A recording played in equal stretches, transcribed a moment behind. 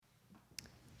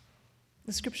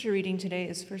The scripture reading today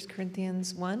is 1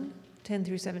 Corinthians 1, 10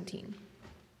 through 17.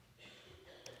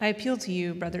 I appeal to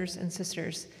you, brothers and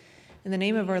sisters, in the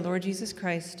name of our Lord Jesus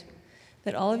Christ,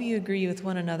 that all of you agree with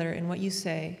one another in what you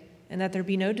say, and that there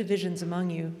be no divisions among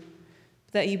you,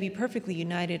 but that you be perfectly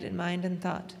united in mind and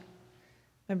thought.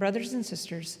 My brothers and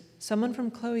sisters, someone from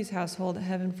Chloe's household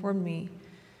have informed me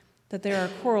that there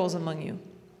are quarrels among you.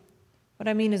 What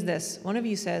I mean is this: one of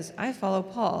you says, I follow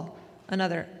Paul,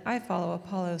 another, I follow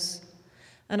Apollos,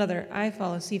 another, I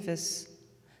follow Cephas,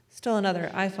 still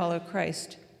another, I follow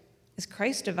Christ. Is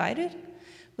Christ divided?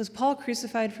 Was Paul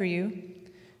crucified for you?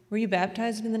 Were you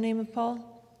baptized in the name of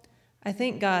Paul? I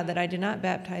thank God that I did not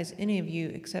baptize any of you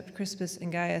except Crispus and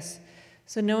Gaius,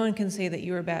 so no one can say that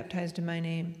you were baptized in my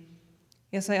name.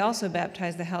 Yes, I also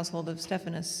baptized the household of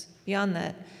Stephanas. Beyond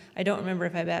that, I don't remember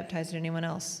if I baptized anyone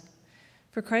else.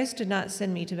 For Christ did not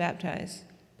send me to baptize,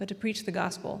 but to preach the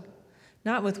gospel,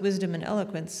 not with wisdom and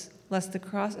eloquence, lest the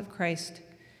cross of Christ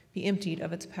be emptied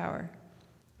of its power.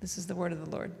 This is the word of the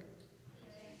Lord.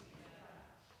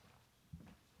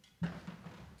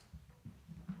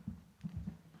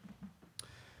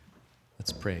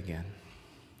 Let's pray again.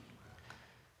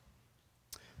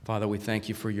 Father, we thank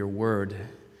you for your word.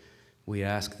 We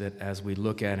ask that as we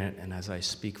look at it and as I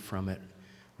speak from it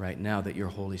right now, that your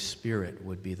Holy Spirit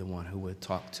would be the one who would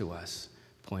talk to us,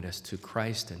 point us to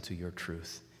Christ and to your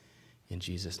truth. In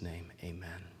Jesus' name,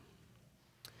 amen.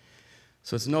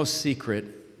 So it's no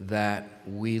secret that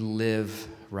we live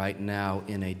right now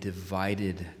in a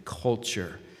divided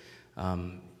culture.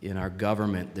 In our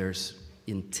government, there's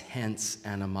intense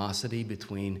animosity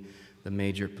between the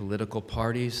major political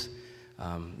parties.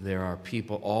 There are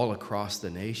people all across the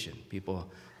nation, people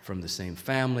from the same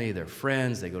family, they're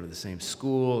friends, they go to the same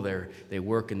school, they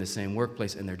work in the same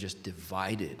workplace, and they're just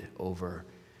divided over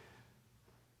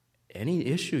any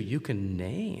issue you can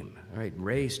name, right?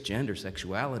 Race, gender,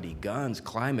 sexuality, guns,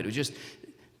 climate.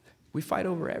 We fight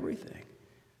over everything.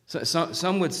 So,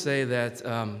 some would say that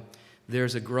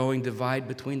there's a growing divide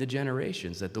between the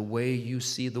generations, that the way you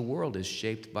see the world is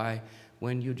shaped by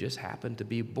when you just happen to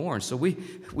be born. So we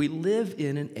live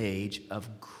in an age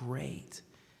of great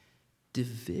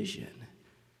division.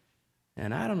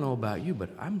 And I don't know about you, but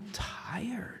I'm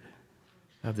tired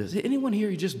of this. Anyone here,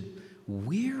 you're just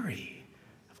weary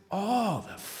of all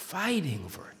the fighting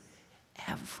over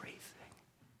everything?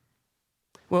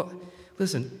 Well,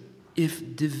 listen,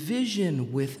 if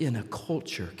division within a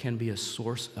culture can be a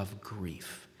source of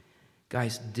grief,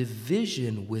 guys,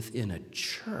 division within a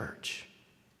church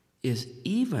is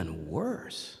even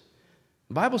worse.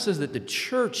 The Bible says that the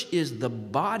church is the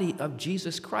body of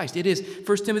Jesus Christ. It is,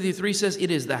 1 Timothy 3 says,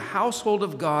 it is the household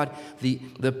of God, the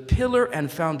pillar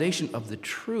and foundation of the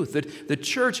truth. That the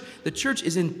church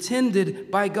is intended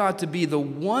by God to be the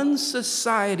one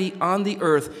society on the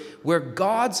earth where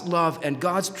God's love and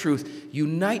God's truth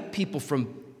unite people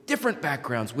from different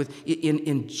backgrounds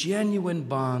in genuine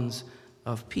bonds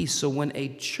of peace. So when a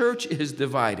church is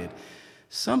divided,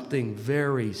 something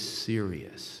very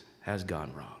serious has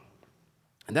gone wrong.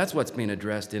 And that's what's being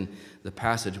addressed in the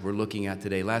passage we're looking at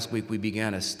today. Last week we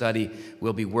began a study.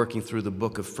 We'll be working through the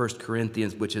book of 1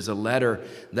 Corinthians, which is a letter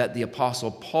that the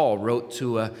Apostle Paul wrote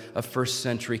to a first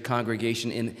century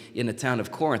congregation in the town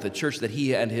of Corinth, a church that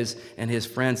he and his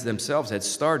friends themselves had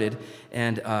started.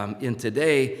 And in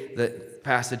today, the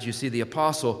passage, you see the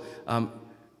apostle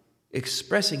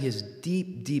expressing his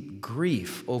deep, deep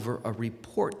grief over a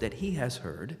report that he has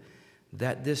heard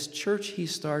that this church he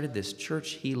started, this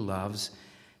church he loves,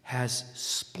 has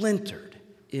splintered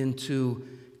into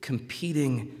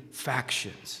competing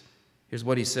factions. Here's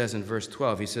what he says in verse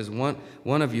 12. He says, one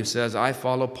of you says, I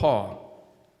follow Paul.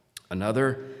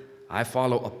 Another, I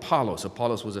follow Apollos.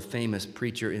 Apollos was a famous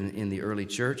preacher in the early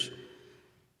church.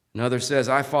 Another says,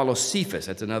 I follow Cephas.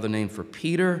 That's another name for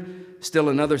Peter. Still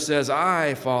another says,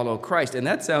 I follow Christ. And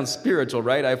that sounds spiritual,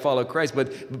 right? I follow Christ.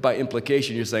 But by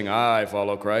implication, you're saying, I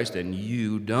follow Christ and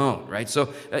you don't, right?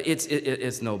 So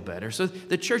it's no better. So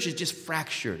the church is just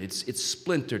fractured. It's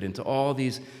splintered into all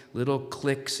these little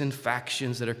cliques and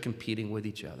factions that are competing with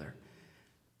each other.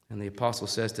 And the apostle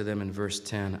says to them in verse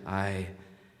 10, I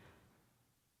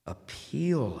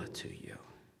appeal to you.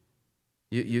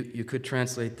 You could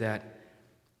translate that,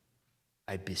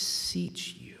 I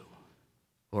beseech you,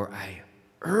 or I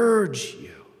urge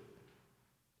you,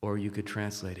 or you could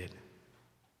translate it,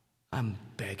 I'm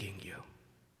begging you.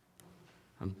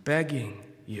 I'm begging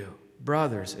you,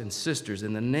 brothers and sisters,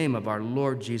 in the name of our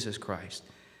Lord Jesus Christ,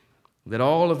 that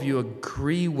all of you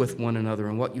agree with one another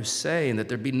in what you say, and that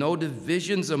there be no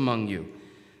divisions among you,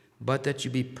 but that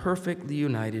you be perfectly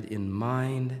united in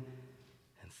mind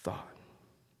and thought.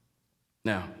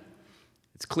 Now,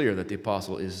 It's clear that the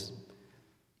apostle is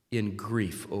in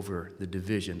grief over the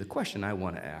division. The question I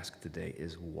want to ask today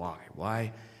is why?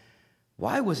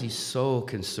 Why was he so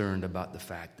concerned about the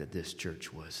fact that this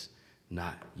church was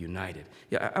not united?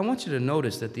 Yeah, I want you to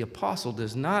notice that the apostle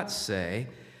does not say,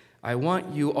 I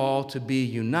want you all to be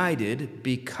united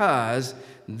because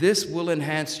this will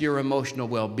enhance your emotional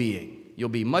well-being. You'll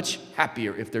be much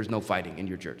happier if there's no fighting in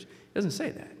your church. He doesn't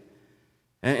say that.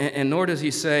 And nor does he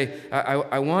say,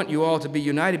 I want you all to be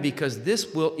united because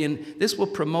this will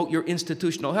promote your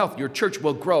institutional health. Your church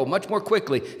will grow much more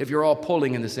quickly if you're all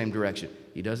pulling in the same direction.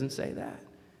 He doesn't say that.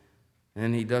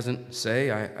 And he doesn't say,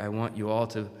 I want you all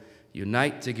to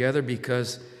unite together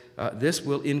because this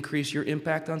will increase your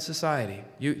impact on society.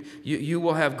 You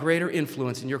will have greater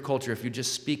influence in your culture if you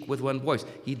just speak with one voice.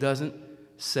 He doesn't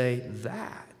say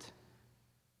that.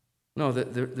 No,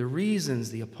 the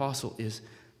reasons the apostle is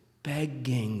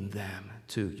begging them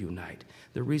to unite,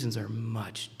 the reasons are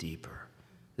much deeper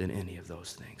than any of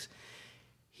those things.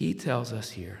 He tells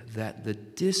us here that the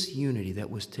disunity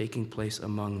that was taking place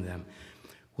among them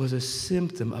was a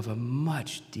symptom of a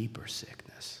much deeper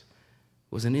sickness,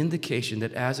 was an indication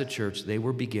that as a church they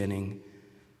were beginning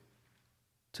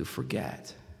to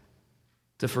forget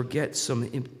some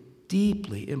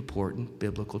deeply important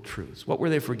biblical truths. What were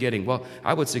they forgetting? Well,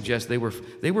 I would suggest they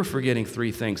were forgetting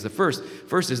three things. The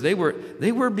first is they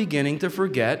were beginning to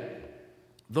forget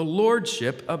the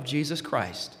lordship of Jesus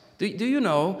Christ. Do you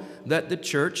know that the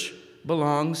church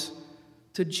belongs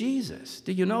to Jesus?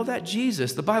 Do you know that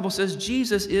Jesus, the Bible says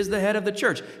Jesus is the head of the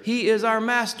church. He is our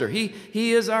master. He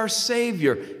is our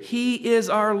Savior. He is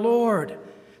our Lord.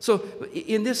 So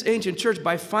in this ancient church,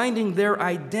 by finding their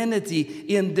identity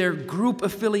in their group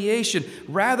affiliation,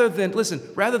 rather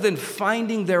than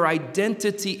finding their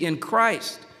identity in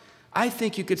Christ, I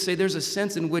think you could say there's a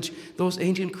sense in which those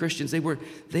ancient Christians,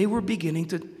 they were beginning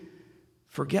to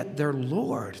forget their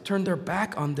Lord, turn their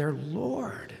back on their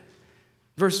Lord.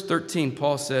 Verse 13,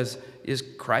 Paul says, is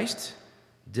Christ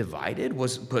divided?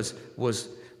 Was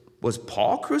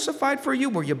Paul crucified for you?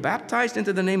 Were you baptized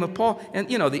into the name of Paul? And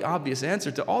the obvious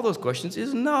answer to all those questions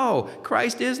is no.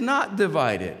 Christ is not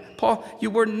divided. Paul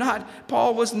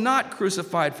was not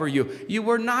crucified for you. You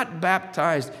were not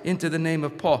baptized into the name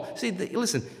of Paul. See,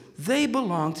 listen, they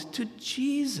belonged to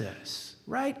Jesus,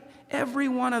 right? Every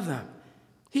one of them.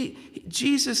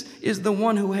 Jesus is the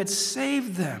one who had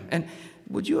saved them. And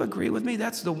would you agree with me?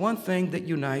 That's the one thing that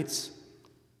unites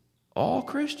all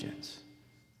Christians.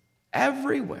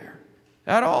 Everywhere,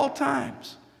 at all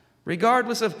times,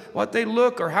 regardless of what they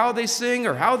look or how they sing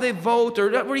or how they vote or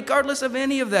regardless of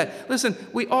any of that. Listen,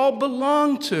 we all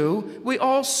belong to, we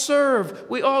all serve,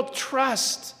 we all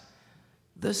trust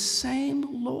the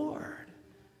same Lord.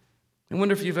 I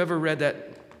wonder if you've ever read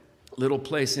that little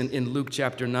place in Luke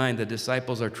chapter 9. The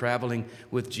disciples are traveling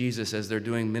with Jesus as they're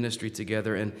doing ministry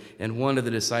together. And one of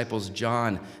the disciples,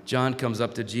 John comes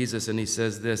up to Jesus and he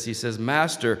says this. He says,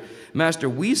 Master,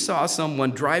 we saw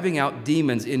someone driving out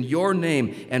demons in your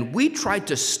name, and we tried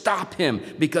to stop him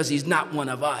because he's not one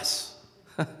of us.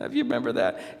 Have you remember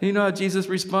that? You know how Jesus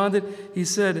responded? He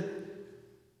said,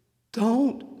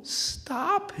 don't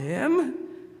stop him,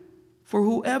 for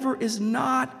whoever is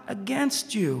not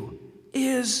against you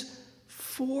is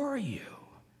for you.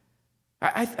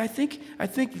 I think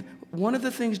one of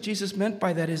the things Jesus meant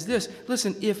by that is this.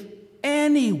 Listen, if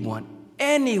anyone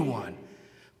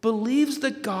believes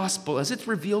the gospel as it's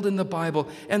revealed in the Bible,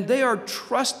 and they are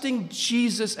trusting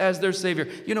Jesus as their Savior,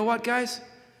 you know what, guys?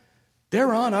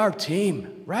 They're on our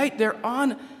team, right? They're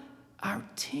on our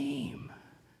team.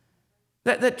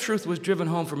 That truth was driven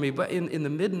home for me, but in the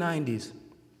mid-90s,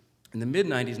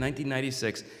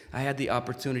 1996, I had the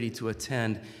opportunity to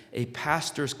attend a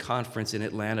pastor's conference in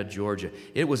Atlanta, Georgia.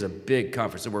 It was a big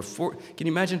conference. There were can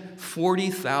you imagine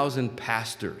 40,000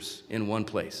 pastors in one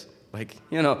place?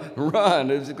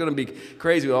 Run. It was going to be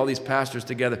crazy with all these pastors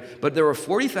together. But there were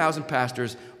 40,000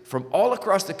 pastors from all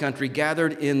across the country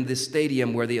gathered in the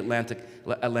stadium where the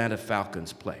Atlanta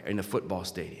Falcons play, in the football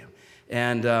stadium.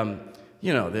 And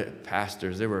the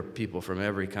pastors, there were people from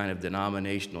every kind of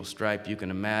denominational stripe you can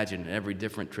imagine, every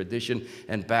different tradition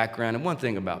and background. And one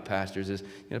thing about pastors is,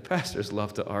 pastors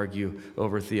love to argue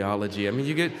over theology. I mean,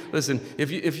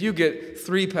 if you get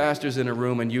three pastors in a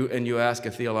room and you ask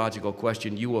a theological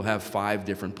question, you will have 5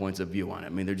 different points of view on it. I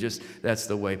mean, that's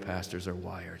the way pastors are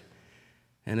wired.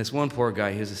 And this one poor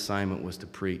guy, his assignment was to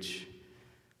preach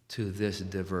to this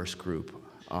diverse group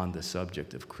on the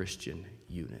subject of Christian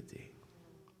unity.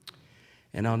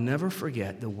 And I'll never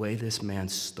forget the way this man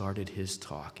started his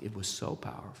talk. It was so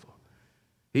powerful.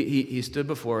 He stood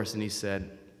before us and he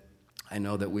said, I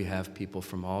know that we have people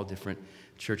from all different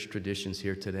church traditions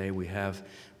here today. We have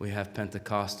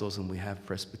Pentecostals, and we have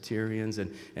Presbyterians,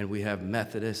 and we have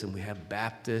Methodists, and we have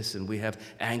Baptists, and we have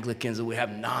Anglicans, and we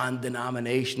have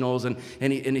non-denominationals.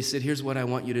 And he said, here's what I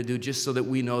want you to do, just so that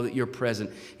we know that you're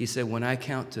present. He said, when I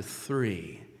count to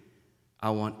 3, I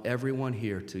want everyone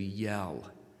here to yell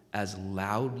as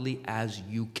loudly as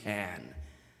you can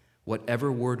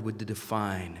whatever word would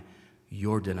define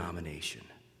your denomination.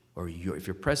 Or if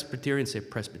you're Presbyterian, say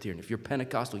Presbyterian. If you're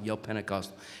Pentecostal, yell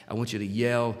Pentecostal. I want you to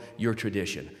yell your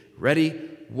tradition. Ready?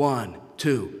 1,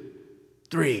 2,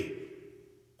 3.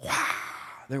 Wow.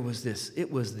 There was this.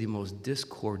 It was the most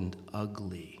discordant,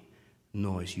 ugly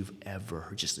noise you've ever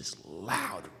heard. Just this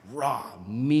loud, raw,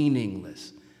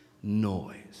 meaningless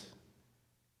noise.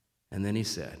 And then he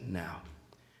said, now,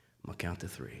 I'm going to count to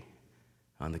 3.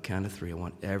 On the count of 3, I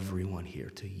want everyone here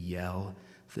to yell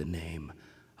the name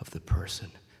of the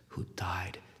person who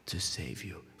died to save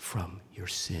you from your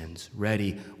sins.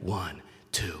 Ready? 1,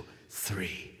 2,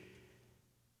 3.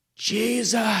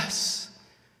 Jesus!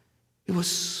 It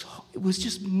was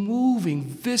just moving,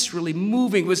 viscerally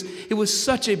moving. It was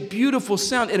such a beautiful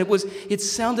sound, and it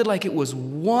sounded like it was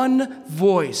one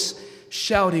voice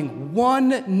shouting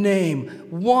one name,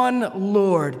 one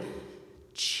Lord,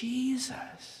 Jesus.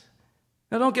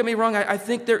 Now, don't get me wrong. I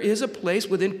think there is a place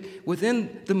within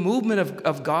the movement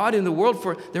of God in the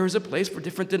world there is a place for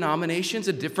different denominations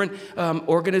and different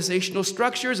organizational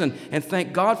structures, and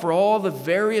thank God for all the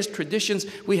various traditions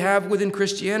we have within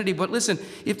Christianity. But listen,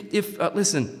 if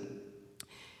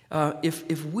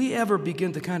we ever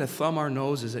begin to kind of thumb our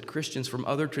noses at Christians from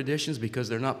other traditions because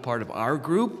they're not part of our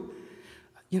group,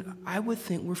 I would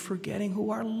think we're forgetting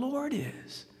who our Lord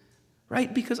is.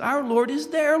 Right? Because our Lord is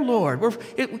their Lord.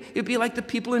 It'd be like the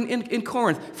people in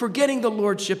Corinth, forgetting the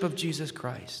lordship of Jesus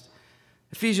Christ.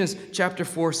 Ephesians chapter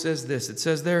 4 says this. It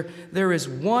says, there is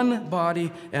one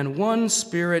body and one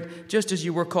Spirit, just as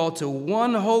you were called to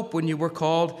one hope when you were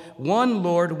called, one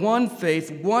Lord, one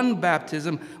faith, one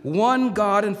baptism, one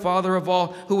God and Father of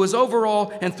all, who is over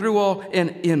all and through all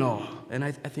and in all. And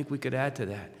I think we could add to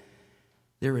that.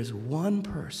 There is one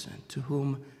person to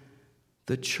whom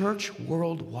the church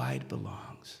worldwide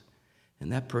belongs.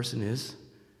 And that person is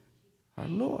our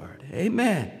Lord.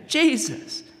 Amen.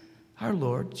 Jesus. Our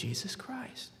Lord Jesus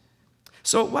Christ.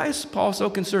 So why is Paul so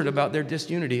concerned about their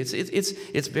disunity?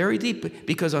 It's very deep,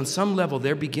 because on some level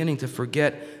they're beginning to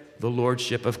forget the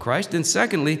lordship of Christ. And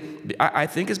secondly, I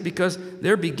think it's because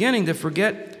they're beginning to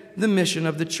forget the mission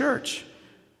of the church.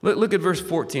 Look at verse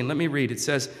 14. Let me read. It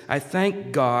says, I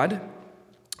thank God,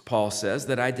 Paul says,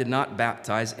 that I did not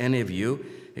baptize any of you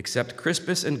except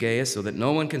Crispus and Gaius, so that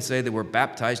no one can say they were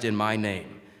baptized in my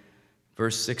name.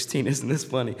 Verse 16, isn't this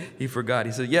funny? He forgot.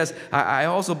 He said, yes, I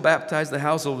also baptized the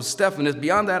household of Stephanas.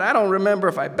 Beyond that, I don't remember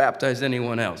if I baptized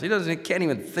anyone else. He can't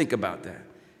even think about that.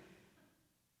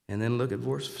 And then look at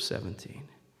verse 17.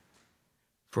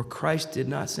 For Christ did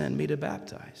not send me to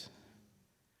baptize,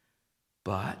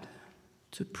 but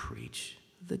to preach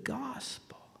the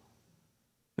gospel.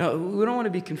 Now, we don't want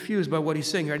to be confused by what he's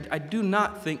saying here. I do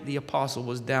not think the apostle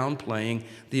was downplaying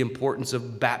the importance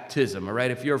of baptism, all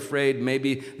right? If you're afraid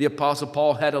maybe the apostle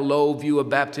Paul had a low view of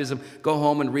baptism, go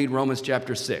home and read Romans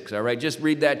chapter 6, all right? Just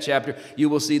read that chapter. You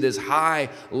will see this high,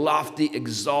 lofty,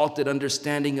 exalted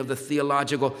understanding of the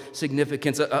theological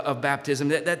significance of baptism.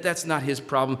 That's not his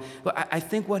problem. But I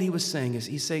think what he was saying is,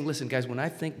 he's saying, listen, guys, when I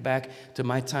think back to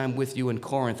my time with you in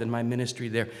Corinth and my ministry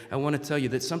there, I want to tell you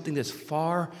that something that's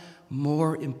far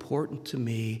more important to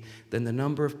me than the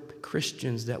number of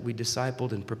Christians that we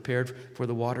discipled and prepared for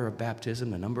the water of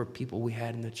baptism, the number of people we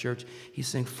had in the church. He's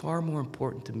saying far more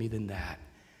important to me than that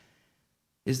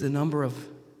is the number of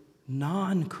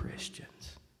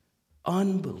non-Christians,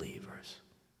 unbelievers,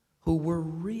 who were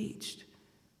reached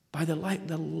by the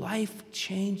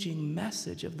life-changing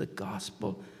message of the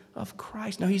gospel of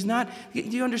Christ. Now, do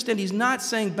you understand? He's not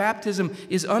saying baptism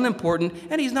is unimportant,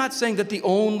 and he's not saying that the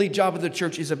only job of the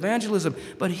church is evangelism,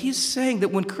 but he's saying that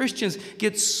when Christians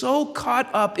get so caught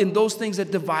up in those things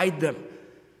that divide them,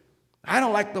 I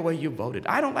don't like the way you voted.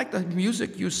 I don't like the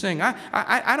music you sing.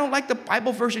 I don't like the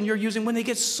Bible version you're using. When they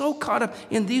get so caught up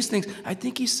in these things, I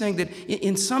think he's saying that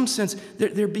in some sense,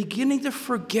 they're beginning to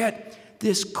forget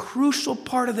this crucial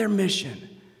part of their mission,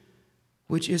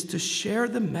 which is to share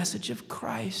the message of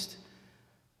Christ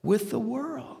with the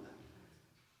world.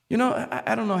 You know,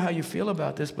 I don't know how you feel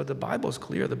about this, but the Bible's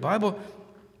clear. The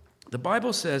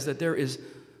Bible says that there is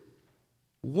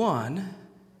one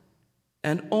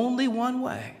and only one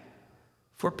way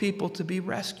for people to be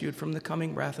rescued from the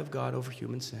coming wrath of God over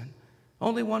human sin.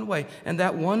 Only one way. And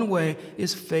that one way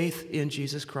is faith in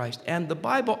Jesus Christ. And the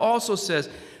Bible also says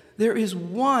there is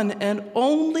one and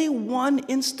only one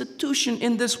institution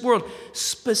in this world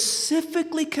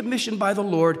specifically commissioned by the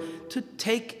Lord to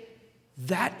take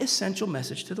that essential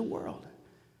message to the world.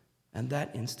 And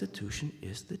that institution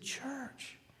is the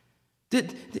church.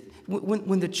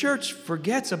 When the church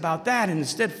forgets about that and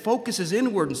instead focuses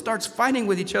inward and starts fighting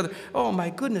with each other, oh my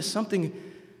goodness, something's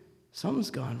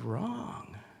gone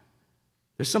wrong.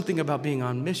 There's something about being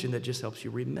on mission that just helps you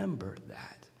remember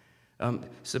that.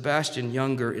 Sebastian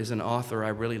Junger is an author I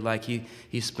really like.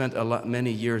 He spent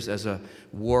many years as a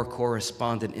war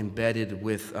correspondent embedded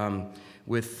with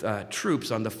troops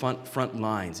on the front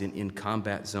lines in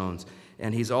combat zones.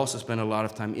 And he's also spent a lot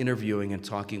of time interviewing and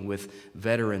talking with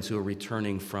veterans who are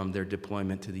returning from their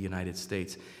deployment to the United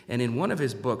States. And in one of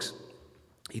his books,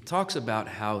 he talks about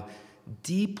how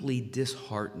deeply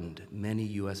disheartened many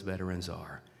U.S. veterans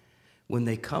are when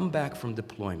they come back from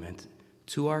deployment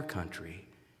to our country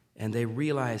and they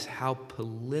realize how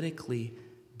politically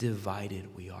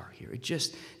divided we are here. It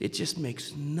just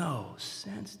makes no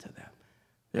sense to them.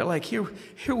 They're like, here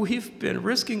we've been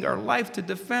risking our life to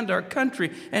defend our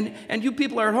country, and you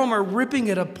people at home are ripping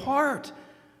it apart,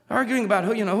 arguing about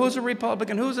who's a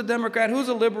Republican, who's a Democrat, who's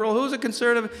a liberal, who's a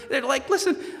conservative. They're like,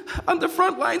 listen, on the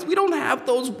front lines, we don't have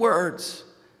those words.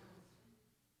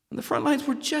 On the front lines,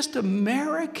 we're just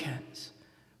Americans,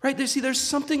 right? There's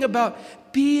something about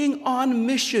being on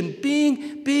mission,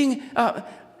 being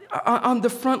on the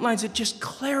front lines. It just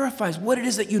clarifies what it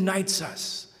is that unites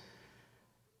us.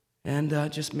 And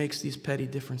just makes these petty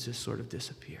differences sort of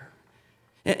disappear.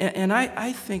 And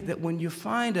I think that when you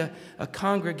find a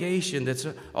congregation that's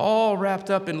all wrapped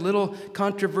up in little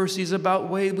controversies about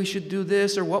way we should do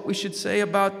this or what we should say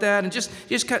about that, and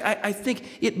I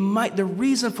think the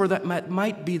reason for that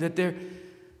might be that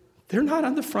they're not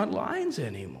on the front lines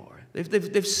anymore.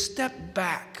 They've stepped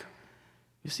back.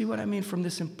 You see what I mean? From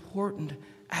this important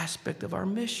aspect of our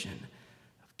mission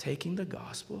of taking the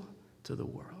gospel to the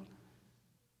world.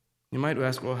 You might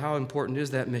ask, well, how important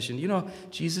is that mission?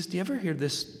 Jesus, do you ever hear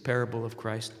this parable of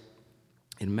Christ?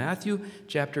 In Matthew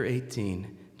chapter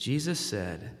 18, Jesus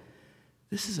said,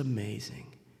 this is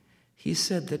amazing. He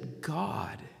said that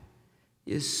God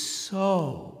is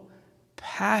so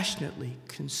passionately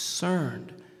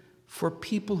concerned for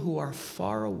people who are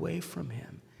far away from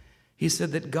him. He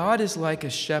said that God is like a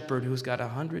shepherd who's got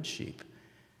 100 sheep.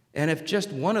 And if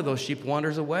just one of those sheep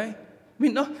wanders away,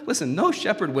 no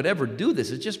shepherd would ever do this.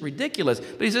 It's just ridiculous.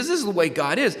 But he says this is the way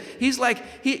God is. He's like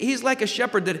a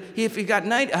shepherd that if he got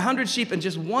 100 sheep and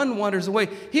just one wanders away,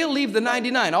 he'll leave the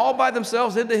 99 all by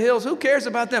themselves in the hills. Who cares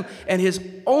about them? And his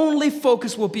only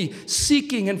focus will be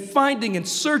seeking and finding and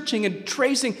searching and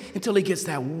tracing until he gets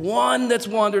that one that's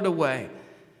wandered away.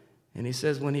 And he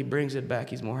says when he brings it back,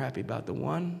 he's more happy about the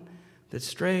one that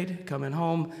strayed coming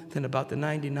home than about the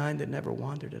 99 that never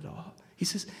wandered at all. He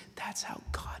says, that's how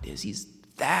God is. He's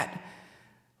that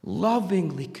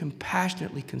lovingly,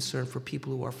 compassionately concerned for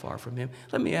people who are far from him.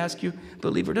 Let me ask you,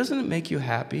 believer, doesn't it make you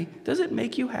happy? Does it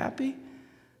make you happy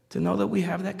to know that we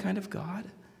have that kind of God?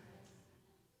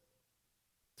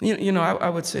 I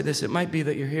would say this. It might be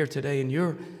that you're here today and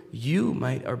you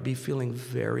might be feeling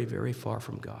very, very far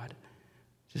from God.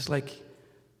 Just like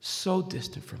so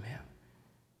distant from him.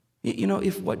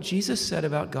 If what Jesus said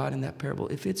about God in that parable,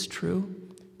 if it's true,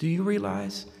 do you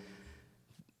realize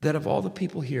that of all the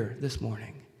people here this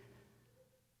morning,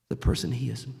 the person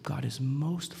God is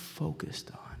most focused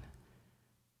on,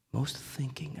 most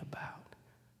thinking about,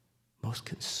 most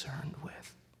concerned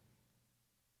with,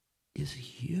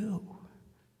 is you.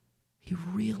 He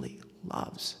really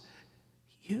loves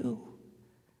you.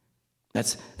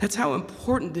 That's how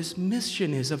important this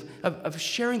mission is of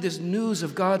sharing this news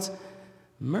of God's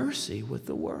mercy with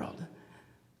the world.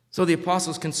 So the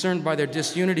apostles, concerned by their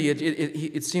disunity,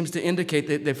 it seems to indicate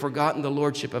that they've forgotten the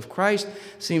lordship of Christ,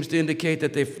 seems to indicate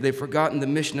that they've forgotten the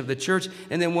mission of the church.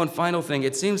 And then one final thing,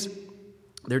 it seems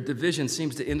their division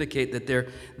seems to indicate that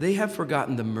they have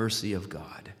forgotten the mercy of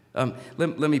God.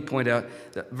 Let me point out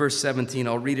verse 17.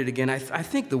 I'll read it again. I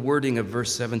think the wording of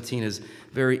verse 17 is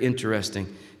very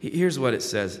interesting. Here's what it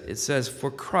says. It says,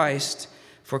 For Christ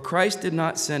did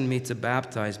not send me to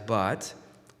baptize, but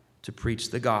to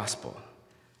preach the gospel.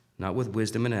 Not with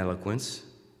wisdom and eloquence,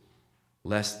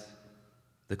 lest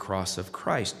the cross of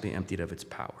Christ be emptied of its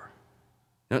power.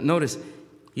 Now, notice,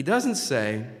 he doesn't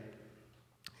say,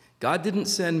 God didn't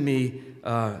send me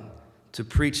to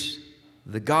preach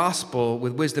the gospel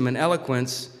with wisdom and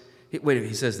eloquence.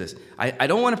 He says this, I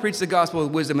don't want to preach the gospel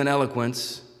with wisdom and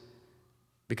eloquence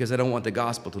because I don't want the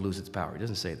gospel to lose its power. He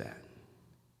doesn't say that.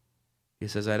 He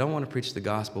says, I don't want to preach the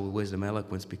gospel with wisdom and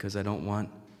eloquence because I don't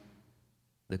want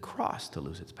the cross to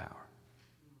lose its power.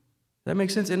 That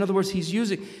makes sense? In other words, he's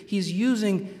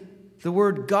using the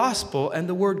word gospel and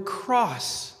the word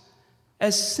cross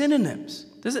as synonyms.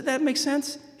 That make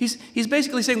sense? He's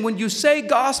basically saying, when you say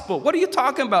gospel, what are you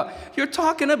talking about? You're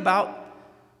talking about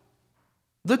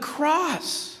the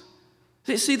cross.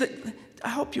 See, I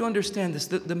hope you understand this.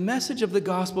 The message of the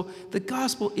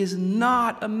gospel is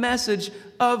not a message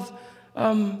of,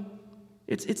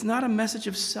 it's not a message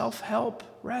of self-help,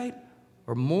 right?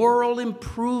 Or moral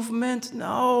improvement.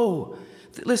 No.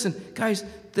 Listen, guys,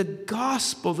 the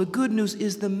gospel, the good news,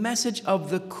 is the message of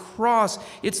the cross.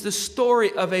 It's the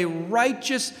story of a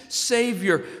righteous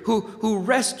Savior who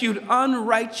rescued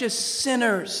unrighteous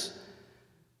sinners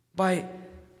by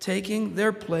taking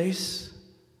their place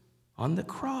on the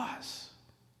cross.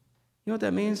 You know what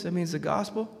that means? That means the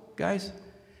gospel, guys,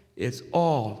 it's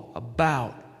all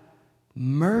about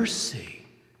mercy.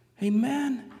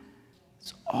 Amen?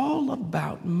 It's all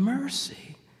about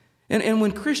mercy. And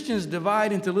when Christians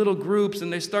divide into little groups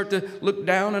and they start to look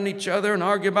down on each other and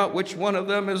argue about which one of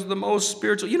them is the most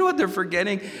spiritual, you know what they're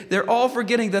forgetting? They're all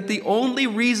forgetting that the only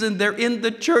reason they're in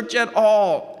the church at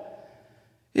all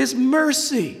is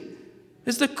mercy,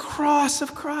 is the cross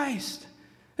of Christ.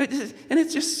 And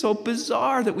it's just so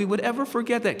bizarre that we would ever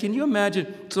forget that. Can you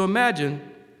imagine? So imagine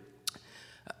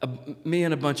me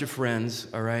and a bunch of friends,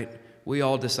 all right? We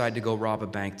all decide to go rob a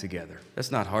bank together.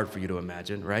 That's not hard for you to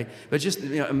imagine, right? But just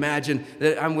imagine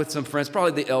that I'm with some friends,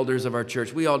 probably the elders of our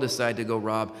church. We all decide to go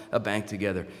rob a bank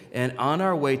together. And on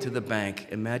our way to the bank,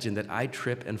 imagine that I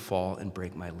trip and fall and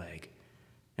break my leg.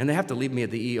 And they have to leave me at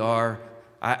the ER.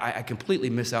 I completely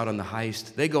miss out on the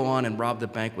heist. They go on and rob the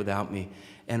bank without me.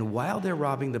 And while they're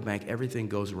robbing the bank, everything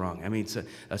goes wrong. I mean,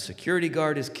 a security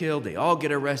guard is killed. They all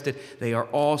get arrested. They are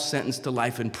all sentenced to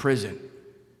life in prison.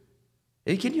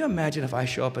 And can you imagine if I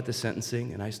show up at the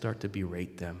sentencing and I start to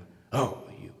berate them? Oh,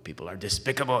 you people are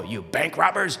despicable. You bank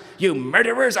robbers. You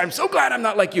murderers. I'm so glad I'm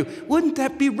not like you. Wouldn't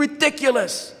that be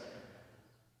ridiculous?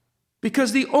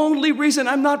 Because the only reason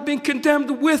I'm not being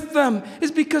condemned with them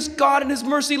is because God in His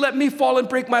mercy let me fall and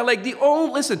break my leg. The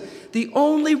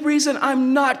only reason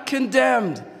I'm not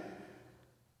condemned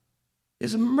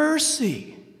is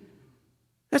mercy.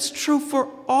 That's true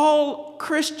for all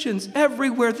Christians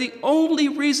everywhere. The only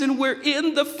reason we're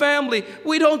in the family,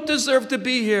 we don't deserve to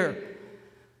be here,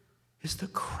 is the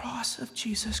cross of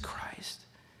Jesus Christ.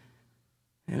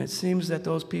 And it seems that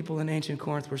those people in ancient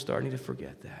Corinth were starting to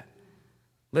forget that.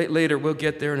 Later, we'll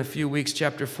get there in a few weeks,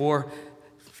 chapter 4,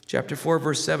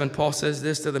 verse 7, Paul says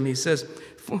this to them. He says,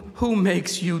 who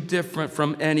makes you different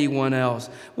from anyone else?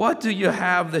 What do you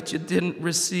have that you didn't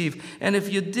receive? And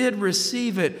if you did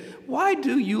receive it, why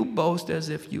do you boast as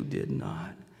if you did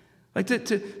not? Like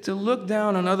to look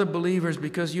down on other believers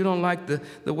because you don't like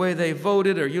the way they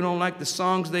voted, or you don't like the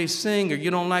songs they sing, or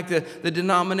you don't like the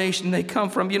denomination they come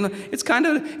from. You know, it's kind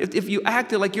of, if you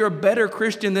acted like you're a better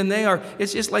Christian than they are,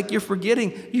 it's just like you're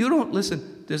forgetting. You don't,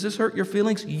 listen, does this hurt your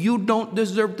feelings? You don't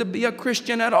deserve to be a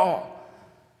Christian at all.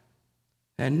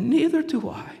 And neither do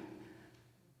I.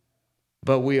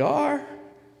 But we are,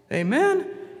 amen,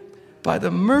 by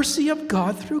the mercy of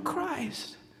God through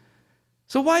Christ.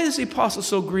 So why is the apostle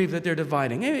so grieved that they're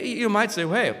dividing? You might say,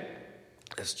 well, hey,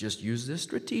 let's just use this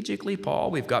strategically,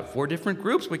 Paul. We've got 4 different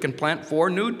groups. We can plant 4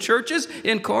 new churches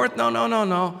in Corinth.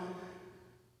 No.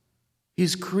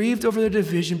 He's grieved over the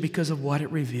division because of what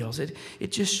it reveals. It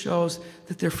just shows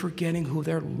that they're forgetting who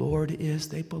their Lord is.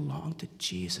 They belong to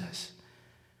Jesus.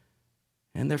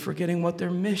 And they're forgetting what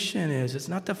their mission is. It's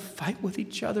not to fight with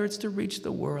each other. It's to reach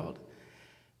the world.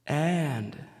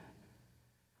 And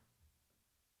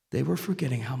they were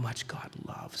forgetting how much God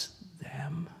loves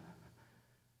them.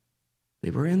 They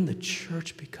were in the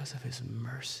church because of His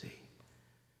mercy.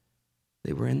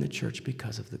 They were in the church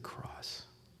because of the cross.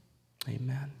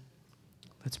 Amen.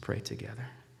 Let's pray together.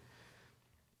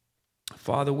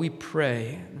 Father, we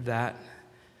pray that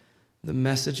the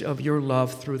message of your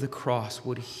love through the cross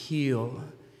would heal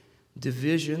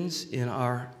divisions in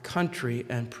our country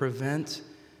and prevent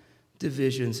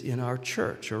divisions in our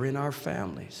church or in our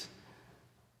families.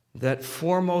 That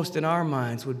foremost in our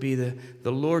minds would be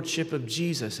the lordship of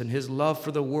Jesus and His love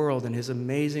for the world and His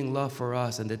amazing love for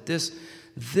us, and that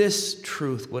this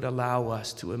truth would allow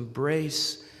us to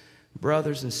embrace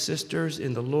brothers and sisters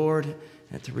in the Lord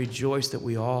and to rejoice that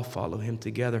we all follow Him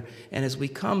together. And as we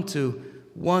come to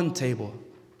one table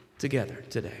together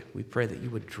today, we pray that you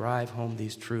would drive home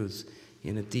these truths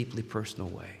in a deeply personal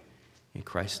way. In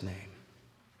Christ's name,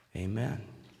 amen.